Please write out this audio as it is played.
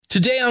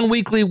Today on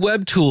Weekly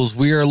Web Tools,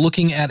 we are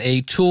looking at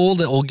a tool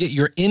that will get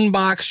your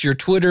inbox, your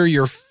Twitter,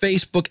 your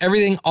Facebook,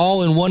 everything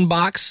all in one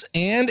box,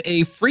 and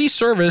a free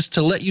service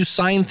to let you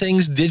sign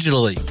things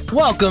digitally.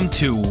 Welcome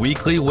to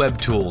Weekly Web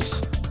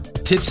Tools.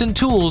 Tips and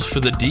tools for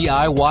the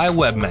DIY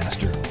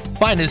webmaster.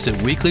 Find us at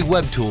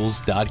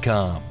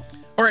weeklywebtools.com.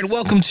 All right,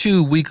 welcome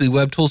to Weekly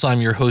Web Tools.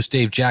 I'm your host,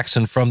 Dave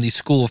Jackson from the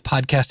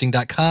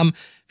schoolofpodcasting.com.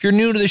 If you're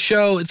new to the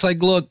show, it's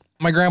like, look,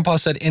 my grandpa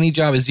said any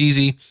job is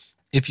easy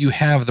if you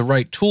have the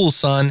right tools,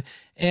 son.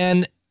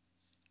 And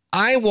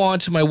I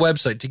want my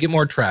website to get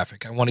more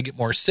traffic. I want to get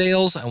more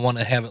sales. I want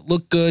to have it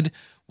look good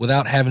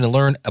without having to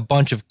learn a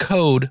bunch of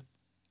code.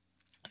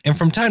 And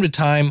from time to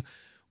time,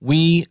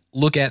 we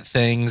look at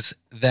things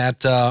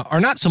that are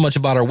not so much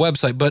about our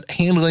website, but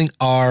handling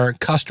our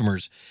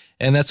customers.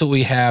 And that's what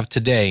we have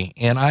today.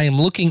 And I am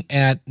looking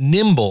at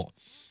Nimble.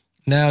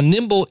 Now,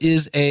 Nimble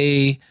is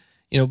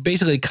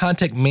basically a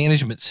content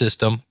management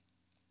system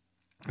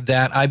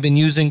that I've been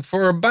using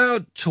for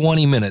about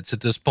 20 minutes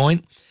at this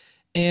point.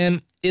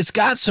 And it's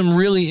got some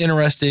really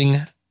interesting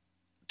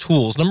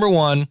tools. Number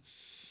one,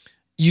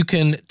 you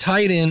can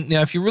tie it in.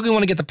 Now, if you really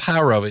want to get the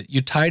power of it,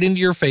 you tie it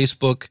into your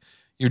Facebook,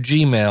 your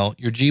Gmail,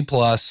 your G+,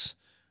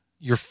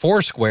 your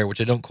Foursquare,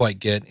 which I don't quite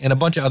get, and a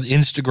bunch of other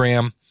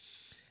Instagram.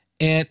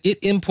 And it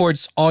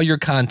imports all your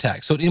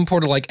contacts. So it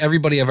imported like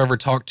everybody I've ever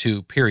talked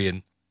to,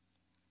 period.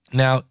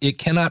 Now, it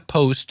cannot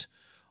post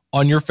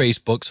on your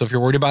Facebook, so if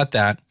you're worried about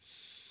that.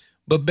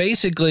 But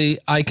basically,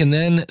 I can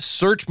then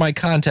search my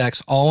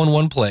contacts all in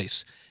one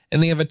place.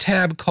 And they have a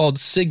tab called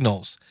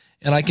Signals.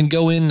 And I can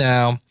go in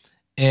now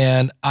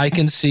and I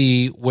can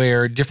see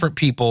where different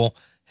people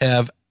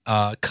have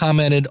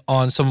commented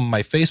on some of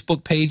my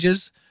Facebook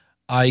pages.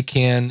 I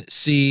can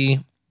see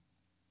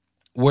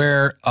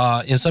where,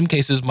 in some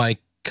cases, my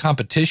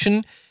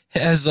competition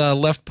has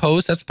left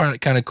posts. That's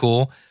kind of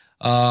cool.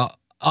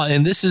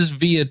 And this is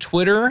via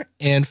Twitter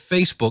and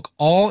Facebook,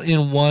 all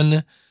in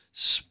one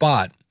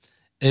spot.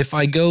 If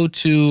I go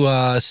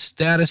to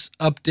status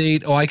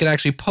update, I could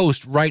actually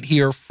post right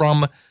here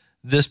from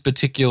this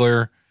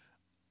particular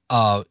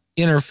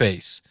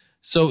interface.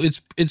 So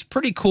it's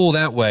pretty cool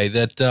that way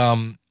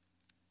that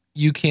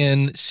you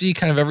can see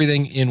kind of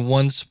everything in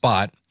one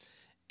spot.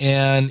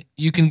 And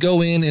you can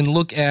go in and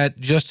look at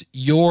just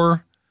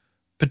your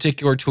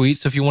particular tweets.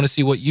 So if you want to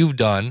see what you've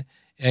done,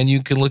 and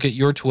you can look at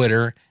your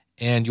Twitter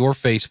and your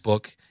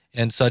Facebook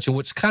and such. And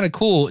what's kind of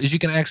cool is you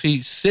can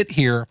actually sit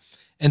here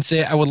and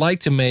say, I would like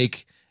to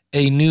make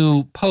a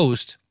new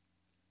post,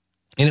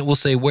 and it will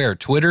say where,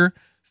 Twitter,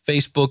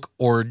 Facebook,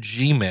 or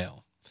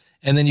Gmail.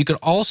 And then you can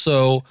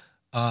also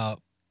you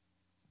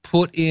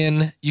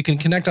can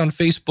connect on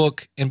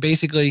Facebook and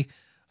basically,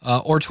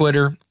 or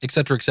Twitter, et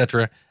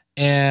cetera,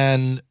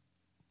 and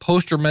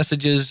post your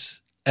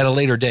messages at a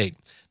later date.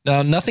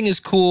 Now, nothing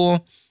as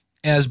cool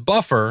as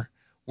Buffer,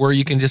 where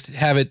you can just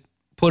have it,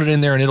 put it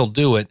in there and it'll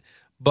do it.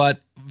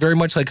 But very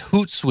much like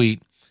Hootsuite,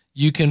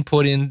 you can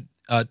put in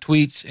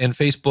tweets and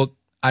Facebook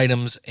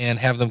items and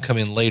have them come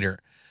in later.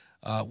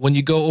 When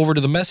you go over to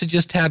the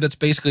Messages tab, that's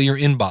basically your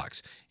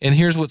inbox. And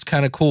here's what's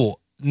kind of cool.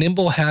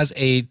 Nimble has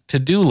a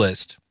to-do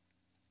list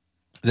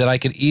that I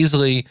could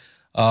easily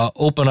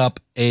open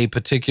up a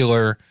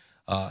particular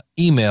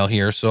email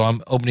here. So I'm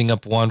opening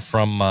up one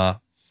from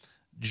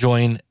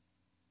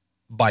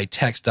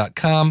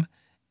joinbytext.com,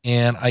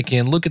 and I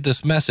can look at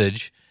this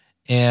message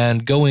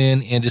and go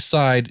in and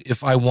decide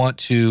if I want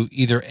to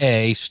either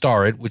A,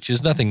 star it, which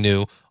is nothing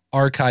new,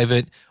 archive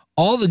it,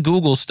 all the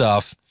Google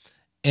stuff.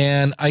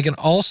 And I can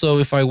also,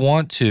 if I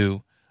want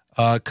to,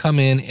 come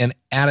in and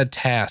add a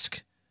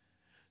task.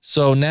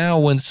 So now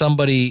when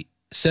somebody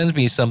sends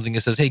me something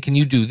that says, hey, can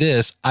you do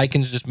this? I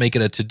can just make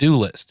it a to-do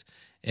list.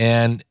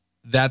 And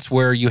that's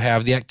where you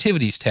have the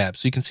activities tab.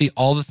 So you can see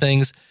all the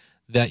things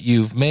that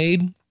you've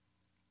made,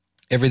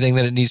 everything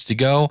that it needs to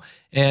go.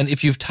 And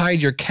if you've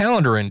tied your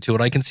calendar into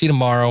it, I can see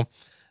tomorrow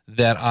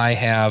that I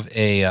have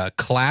a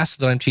class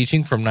that I'm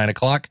teaching from 9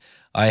 o'clock.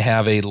 I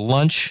have a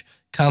lunch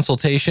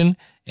consultation,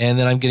 and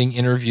then I'm getting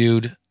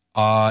interviewed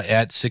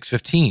at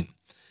 6:15.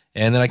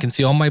 And then I can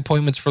see all my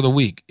appointments for the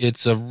week.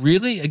 It's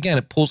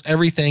it pulls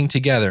everything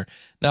together.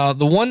 Now,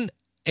 the one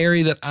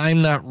area that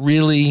I'm not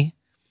really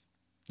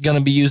going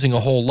to be using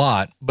a whole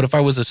lot, but if I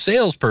was a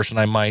salesperson,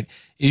 I might,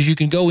 is you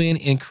can go in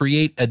and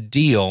create a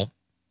deal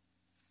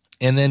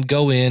and then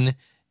go in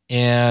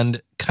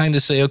and kind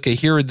of say, okay,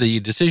 here are the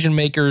decision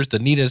makers, the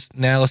need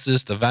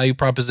analysis, the value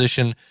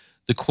proposition,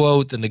 the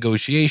quote, the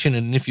negotiation,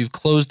 and if you've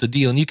closed the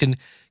deal, and you can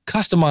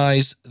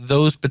customize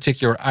those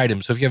particular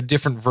items. So if you have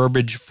different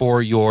verbiage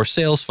for your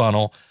sales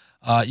funnel,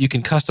 you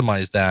can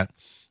customize that.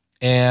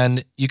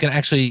 And you can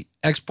actually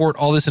export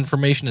all this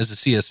information as a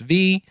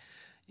CSV.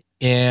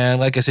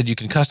 And like I said, you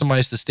can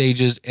customize the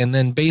stages and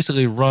then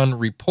basically run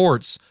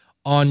reports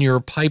on your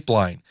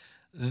pipeline.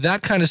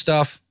 That kind of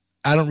stuff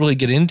I don't really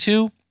get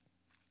into,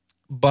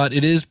 but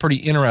it is pretty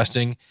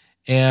interesting.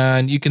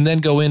 And you can then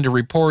go into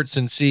reports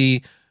and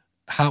see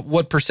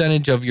what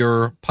percentage of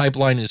your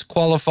pipeline is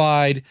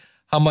qualified,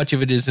 how much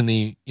of it is in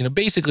the,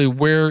 basically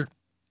where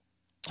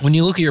when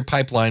you look at your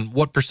pipeline,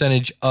 what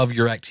percentage of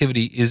your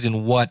activity is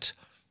in what,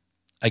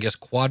 I guess,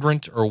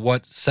 quadrant or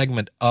what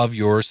segment of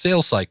your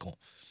sales cycle.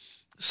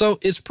 So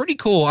it's pretty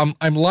cool.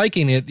 I'm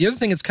liking it. The other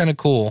thing that's kind of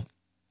cool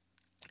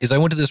is I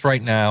went to this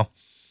right now,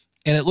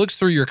 and it looks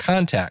through your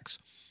contacts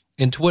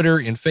in Twitter,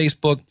 in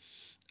Facebook.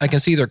 I can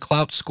see their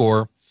Clout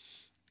score,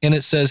 and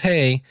it says,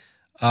 hey,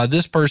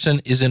 this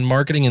person is in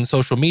marketing and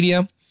social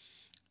media.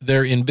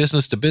 They're in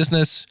business to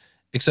business,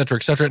 et cetera,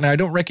 et cetera. Now, I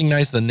don't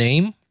recognize the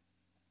name,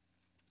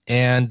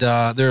 and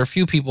there are a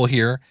few people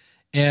here.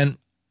 And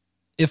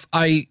if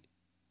I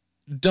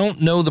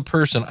don't know the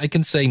person, I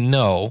can say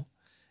no,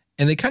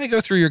 and they kind of go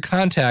through your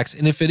contacts.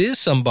 And if it is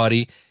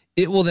somebody,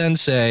 it will then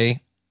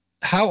say,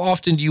 how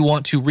often do you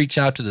want to reach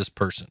out to this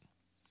person?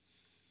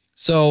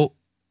 So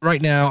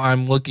right now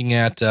I'm looking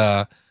at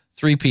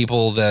 3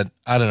 people that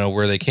I don't know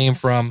where they came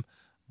from,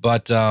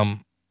 but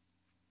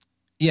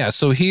yeah,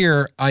 so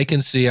here I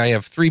can see I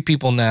have 3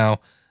 people now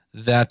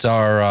that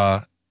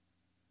are,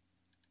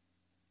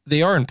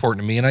 they are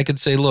important to me. And I could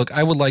say, look,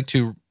 I would like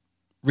to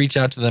reach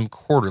out to them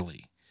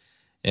quarterly.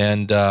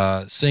 And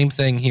same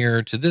thing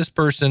here to this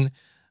person.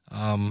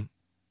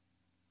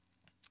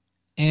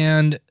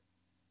 And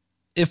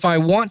if I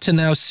want to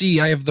now see,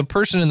 I have the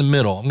person in the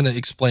middle. I'm going to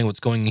explain what's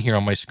going on here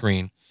on my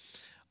screen.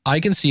 I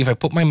can see if I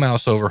put my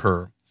mouse over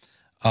her,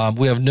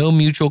 we have no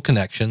mutual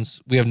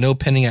connections. We have no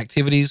pending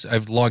activities.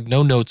 I've logged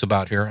no notes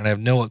about her, and I have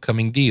no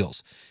upcoming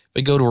deals. If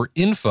I go to her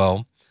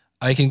info,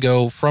 I can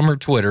go from her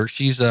Twitter.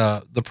 She's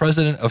the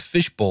president of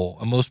Fishbowl,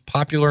 a most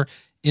popular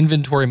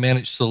inventory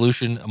managed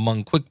solution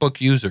among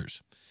QuickBooks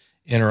users.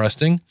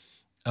 Interesting.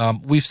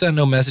 We've sent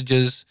no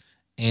messages,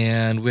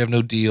 and we have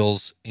no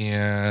deals,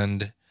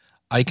 and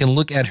I can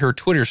look at her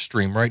Twitter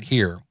stream right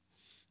here,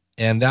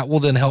 and that will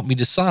then help me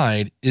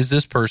decide, is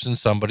this person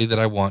somebody that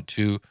I want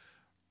to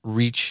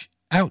reach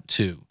out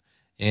to?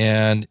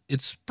 And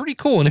it's pretty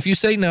cool. And if you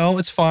say no,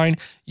 it's fine.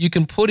 You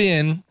can put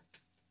in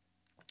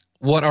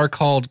what are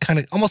called kind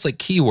of almost like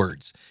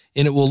keywords,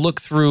 and it will look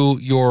through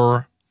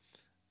your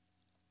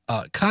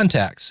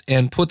contacts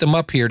and put them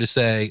up here to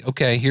say,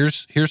 okay,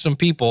 here's some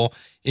people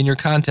in your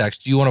contacts.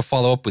 Do you want to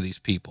follow up with these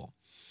people?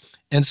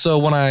 And so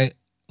when I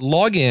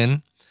log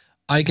in,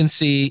 I can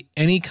see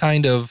any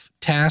kind of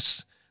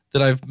tasks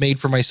that I've made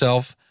for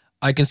myself.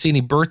 I can see any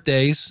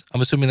birthdays.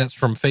 I'm assuming that's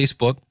from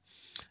Facebook,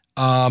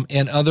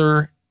 and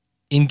other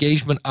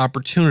engagement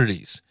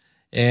opportunities.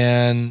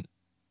 And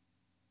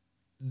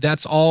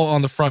that's all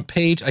on the front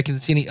page. I can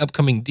see any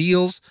upcoming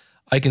deals.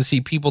 I can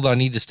see people that I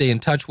need to stay in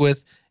touch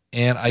with,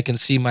 and I can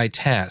see my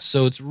tasks.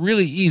 So it's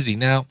really easy.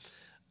 Now,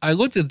 I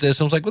looked at this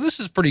and was like, well, this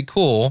is pretty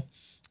cool.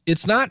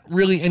 It's not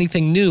really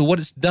anything new. What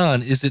it's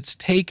done is it's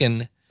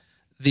taken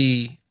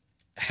the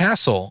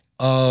hassle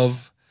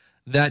of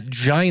that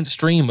giant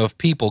stream of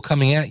people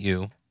coming at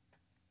you,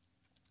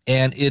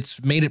 and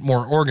it's made it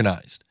more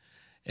organized.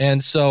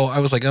 And so I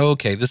was like, oh,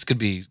 okay, this could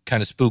be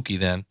kind of spooky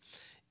then.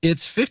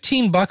 It's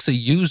 $15 a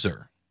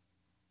user.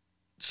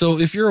 So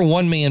if you're a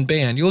one-man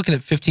band, you're looking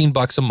at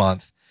 $15 a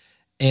month.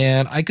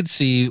 And I could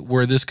see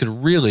where this could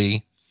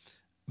really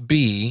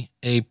be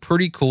a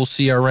pretty cool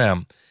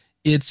CRM.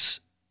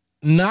 It's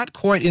not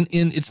quite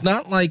it's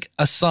not like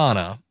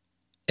Asana,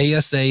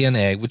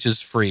 ASANA, which is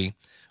free,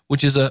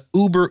 which is a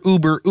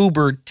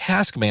Uber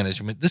task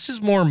management. This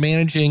is more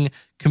managing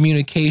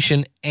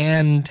communication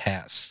and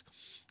tasks.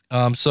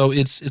 So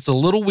it's a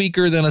little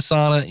weaker than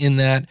Asana in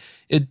that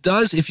it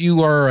does, if you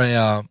are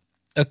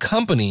a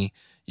company,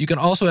 you can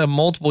also have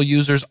multiple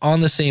users on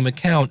the same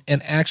account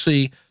and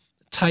actually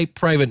type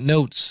private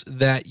notes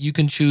that you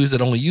can choose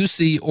that only you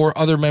see or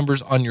other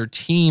members on your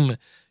team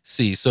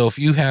see. So if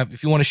you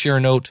want to share a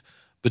note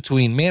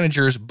between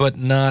managers, but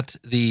not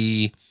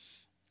the,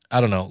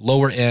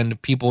 lower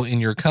end people in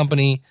your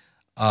company,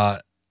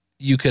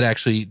 you could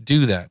actually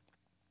do that.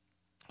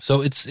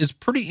 So it's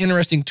pretty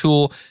interesting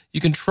tool. You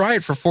can try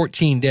it for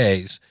 14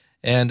 days,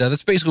 and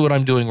that's basically what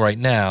I'm doing right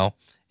now.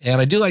 And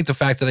I do like the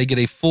fact that I get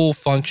a full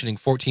functioning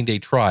 14-day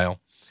trial.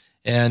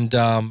 And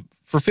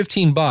for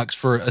 $15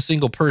 for a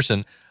single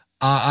person,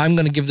 I'm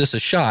going to give this a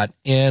shot.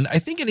 And I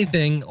think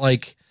anything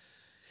like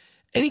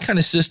any kind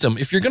of system,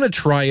 if you're going to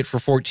try it for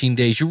 14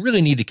 days, you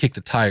really need to kick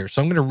the tires.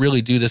 So I'm going to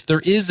really do this.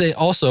 There is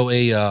also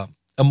a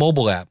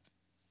mobile app.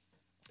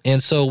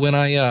 And so when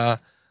I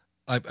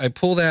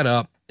pull that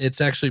up,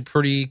 it's actually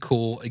pretty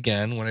cool.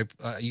 Again, when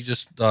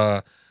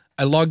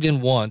I logged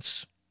in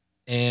once,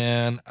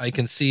 and I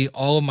can see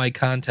all of my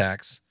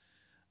contacts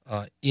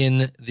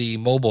in the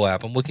mobile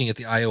app. I'm looking at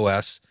the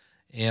iOS,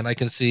 and I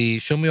can see,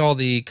 show me all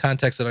the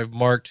contacts that I've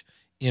marked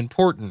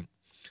important.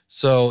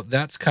 So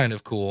that's kind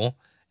of cool.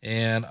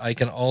 And I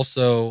can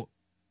also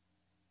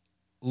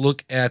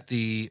look at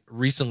the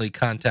recently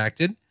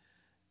contacted,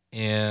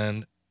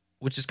 and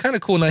which is kind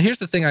of cool. Now, here's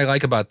the thing I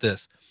like about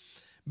this.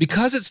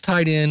 Because it's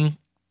tied in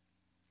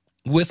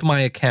with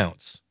my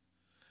accounts,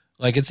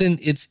 like it's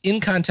in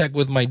contact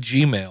with my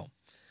Gmail,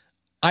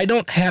 I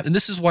don't have, and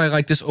this is why I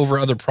like this over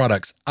other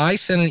products. I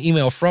send an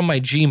email from my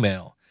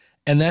Gmail,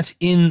 and that's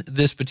in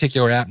this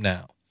particular app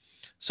now.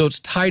 So it's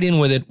tied in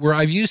with it, where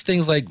I've used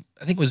things like,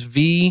 I think it was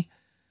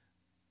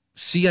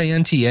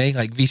Cinta,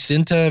 like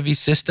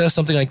Visista,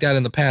 something like that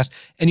in the past,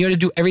 and you had to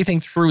do everything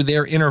through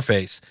their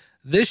interface.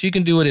 This, you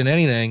can do it in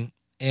anything,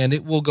 and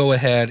it will go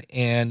ahead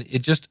and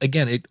it just,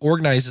 again, it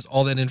organizes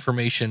all that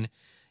information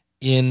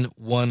in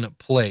one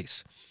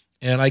place.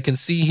 And I can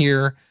see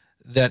here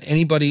that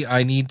anybody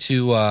I need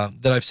to,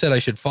 that I've said I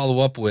should follow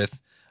up with,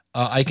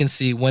 I can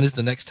see when is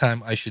the next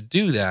time I should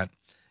do that.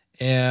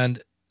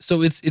 And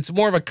so it's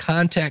more of a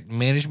contact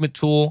management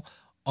tool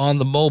on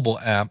the mobile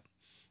app.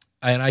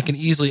 And I can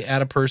easily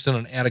add a person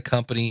and add a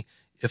company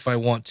if I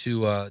want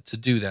to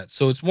do that.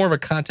 So it's more of a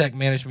contact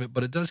management,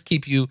 but it does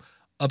keep you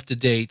up to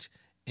date.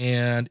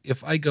 And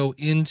if I go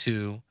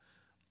into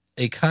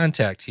a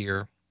contact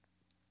here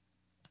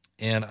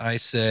and I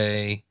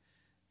say,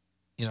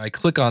 I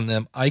click on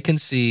them, I can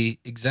see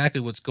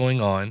exactly what's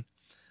going on.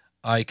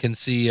 I can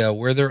see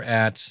where they're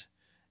at,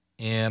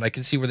 and I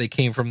can see where they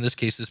came from. In this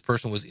case, this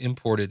person was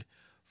imported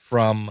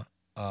from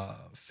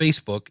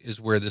Facebook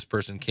is where this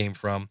person came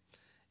from.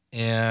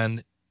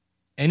 And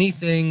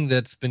anything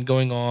that's been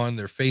going on,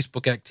 their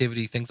Facebook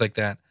activity, things like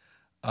that,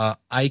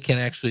 I can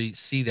actually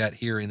see that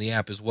here in the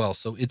app as well.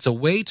 So it's a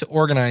way to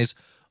organize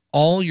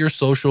all your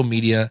social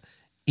media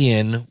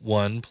in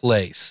one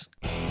place.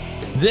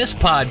 This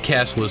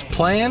podcast was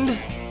planned,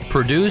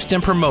 produced,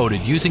 and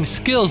promoted using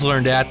skills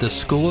learned at the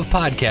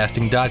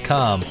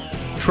schoolofpodcasting.com.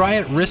 Try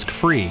it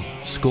risk-free,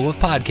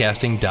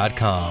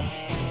 schoolofpodcasting.com.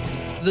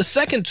 The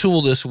second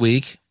tool this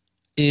week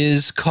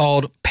is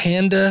called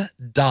Panda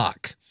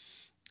Doc.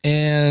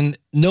 And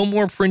no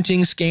more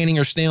printing, scanning,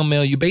 or snail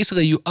mail. You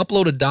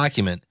upload a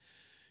document,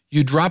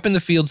 you drop in the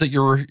fields that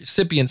your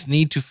recipients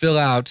need to fill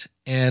out,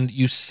 and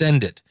you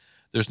send it.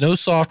 There's no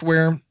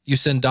software. You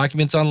send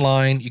documents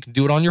online. You can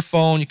do it on your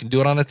phone. You can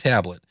do it on a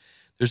tablet.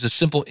 There's a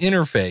simple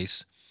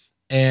interface,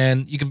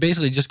 and you can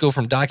basically just go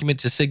from document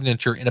to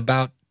signature in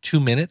about 2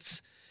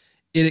 minutes.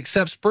 It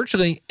accepts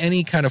virtually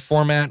any kind of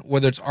format,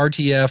 whether it's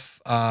RTF,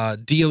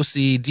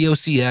 DOC,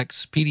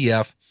 DOCX,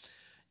 PDF.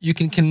 You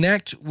can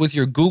connect with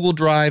your Google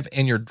Drive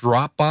and your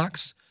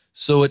Dropbox,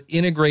 so it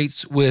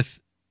integrates with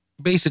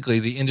basically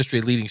the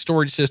industry-leading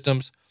storage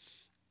systems,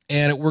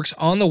 and it works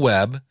on the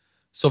web.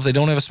 So if they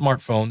don't have a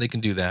smartphone, they can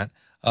do that.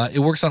 It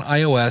works on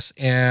iOS,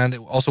 and it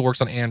also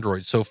works on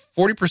Android. So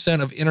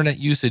 40% of internet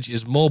usage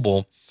is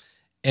mobile,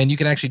 and you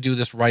can actually do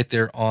this right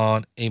there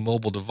on a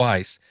mobile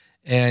device.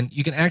 And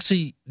you can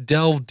actually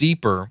delve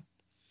deeper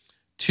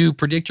to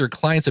predict your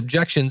client's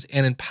objections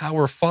and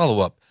empower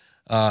follow-up.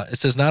 It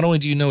says not only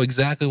do you know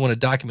exactly when a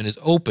document is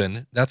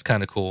open, that's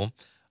kind of cool,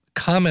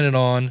 commented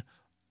on,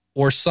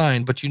 or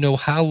signed, but you know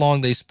how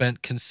long they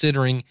spent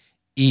considering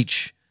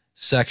each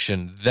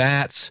section.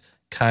 That's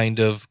kind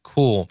of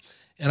cool.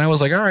 And I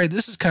was like, all right,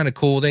 this is kind of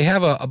cool. They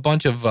have a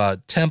bunch of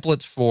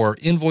templates for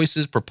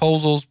invoices,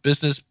 proposals,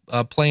 business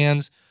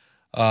plans,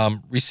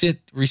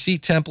 receipt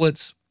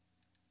templates.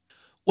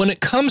 When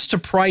it comes to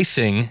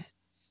pricing,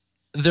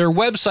 their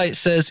website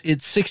says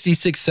it's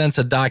 66 cents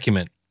a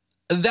document.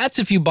 That's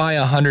if you buy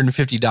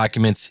 150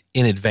 documents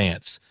in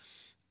advance.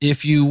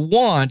 If you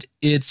want,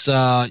 it's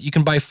you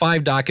can buy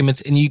 5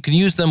 documents and you can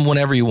use them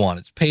whenever you want.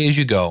 It's pay as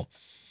you go.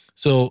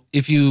 So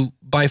if you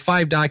buy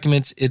 5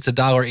 documents, it's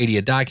 $1.80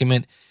 a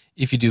document.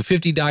 If you do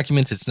 50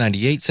 documents, it's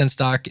 98 cents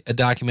a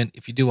document.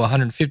 If you do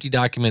 150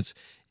 documents,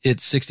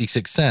 it's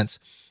 66 cents.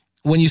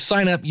 When you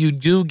sign up, you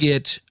do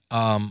get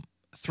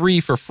 3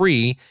 for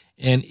free.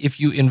 And if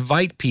you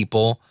invite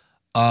people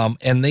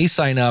and they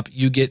sign up,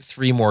 you get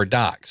 3 more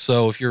docs.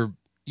 So if you're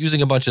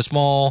using a bunch of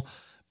small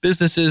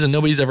businesses and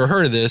nobody's ever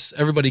heard of this,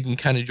 everybody can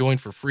kind of join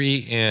for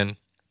free and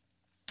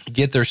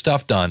get their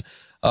stuff done.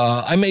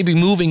 I may be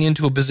moving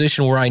into a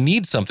position where I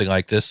need something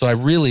like this, so I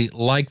really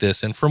like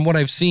this. And from what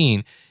I've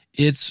seen,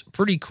 it's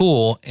pretty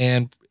cool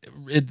and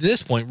at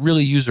this point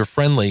really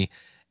user-friendly.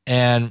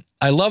 And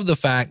I love the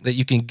fact that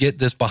you can get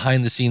this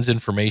behind-the-scenes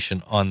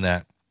information on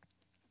that.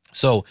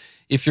 So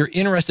if you're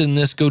interested in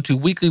this, go to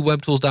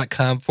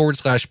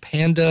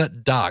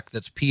weeklywebtools.com/PandaDoc.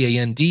 That's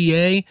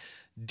PandaDoc.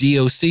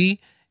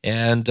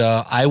 And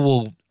I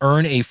will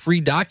earn a free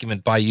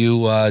document by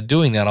you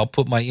doing that. I'll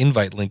put my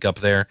invite link up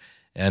there,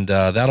 and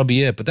that'll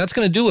be it. But that's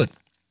going to do it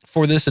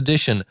for this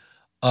edition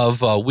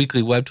of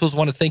Weekly Web Tools. I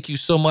want to thank you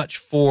so much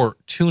for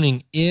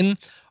tuning in.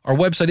 Our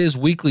website is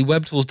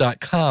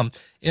weeklywebtools.com.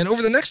 And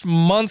over the next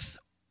month,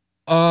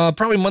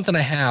 probably month and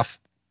a half,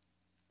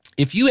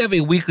 if you have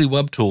a weekly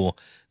web tool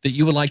that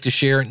you would like to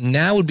share,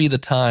 now would be the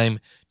time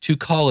to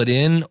call it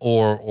in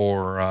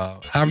or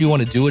however you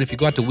want to do it. If you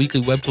go out to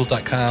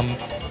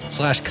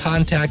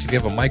weeklywebtools.com/contact, if you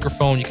have a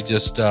microphone, you can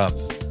just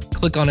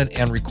click on it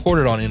and record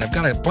it on it. And I've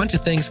got a bunch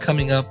of things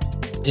coming up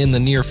in the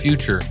near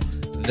future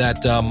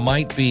that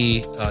might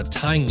be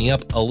tying me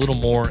up a little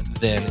more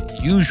than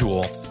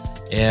usual.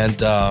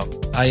 And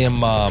I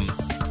am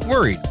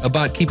worried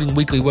about keeping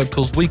Weekly Web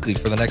Tools weekly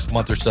for the next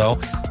month or so.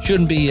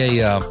 Shouldn't be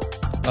a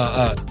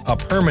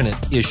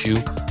permanent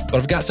issue, but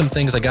I've got some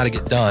things I got to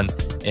get done.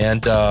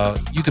 And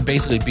you could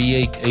basically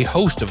be a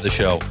host of the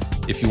show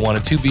if you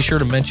wanted to. Be sure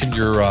to mention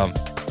your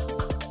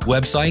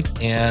website,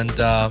 and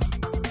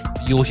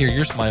you'll hear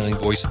your smiling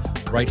voice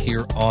right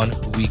here on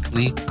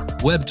Weekly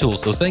Web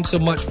Tools. So thanks so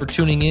much for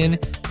tuning in.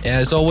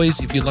 As always,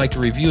 if you'd like to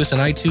review us on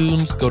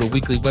iTunes, go to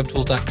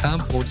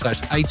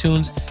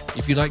weeklywebtools.com/iTunes.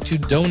 If you'd like to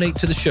donate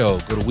to the show,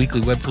 go to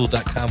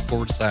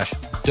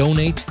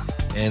weeklywebtools.com/donate.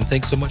 And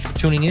thanks so much for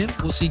tuning in.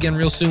 We'll see you again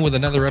real soon with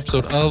another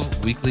episode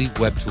of Weekly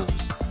Web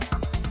Tools.